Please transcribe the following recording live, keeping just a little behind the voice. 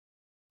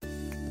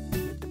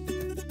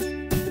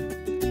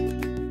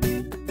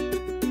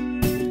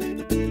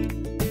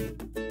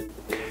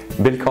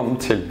Velkommen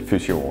til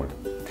Physio Wall.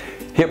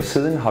 Her på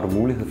siden har du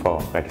mulighed for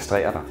at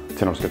registrere dig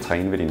til, når du skal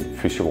træne ved din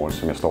Physio Wall,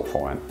 som jeg står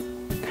foran.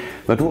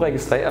 Når du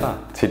registrerer dig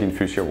til din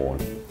Physio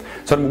Wall,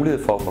 så er der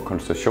mulighed for at få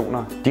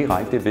konsultationer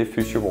direkte ved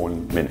Physio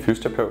Wallen med en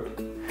fysioterapeut.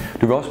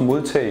 Du vil også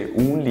modtage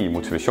ugenlige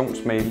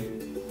motivationsmail,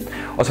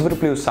 og så vil du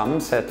blive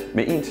sammensat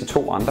med 1 til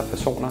 2 andre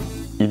personer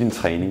i din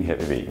træning her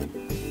ved væggen.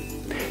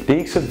 Det er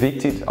ikke så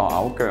vigtigt og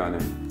afgørende,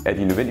 at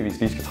I nødvendigvis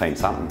lige skal træne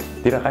sammen.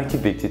 Det, der er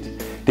rigtig vigtigt,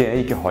 det er, at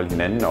I kan holde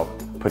hinanden op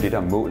på det, der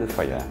er målet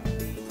for jer.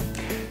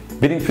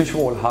 Ved din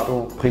Physio Wall har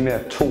du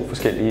primært 2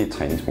 forskellige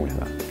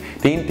træningsmuligheder.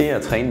 Det ene, det er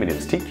at træne med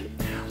elastik,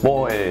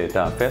 hvor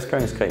der er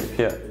fastgøringsgreb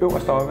her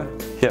øverst oppe,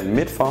 her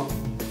midt for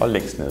og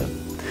længst nede.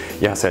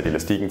 Jeg har sat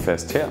elastikken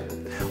fast her,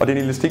 og det er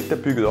en elastik, der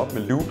er bygget op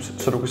med loops,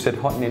 så du kan sætte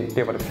hånden ind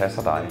der, hvor det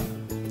passer dig.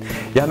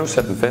 Jeg har nu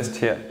sat den fast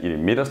her i det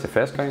midterste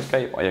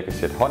fastgøringsgreb, og jeg kan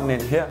sætte hånden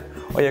ind her,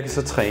 og jeg kan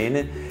så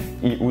træne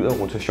i ud- og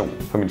rotation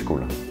for mine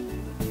skuldre.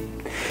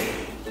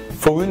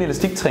 Foruden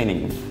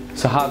elastiktræningen,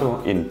 så har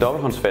du en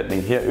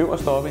dobbelthåndsfatning her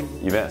øverst oppe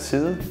i hver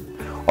side,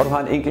 og du har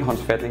en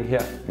enkelthåndsfatning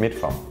her midt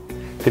for.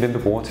 Det er den, du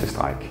bruger til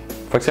stræk.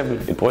 For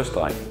eksempel et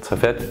bryststræk. Træk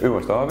fat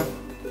øverst oppe,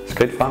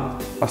 skridt frem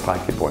og stræk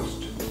dit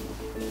bryst.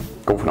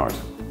 God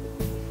fornøjelse.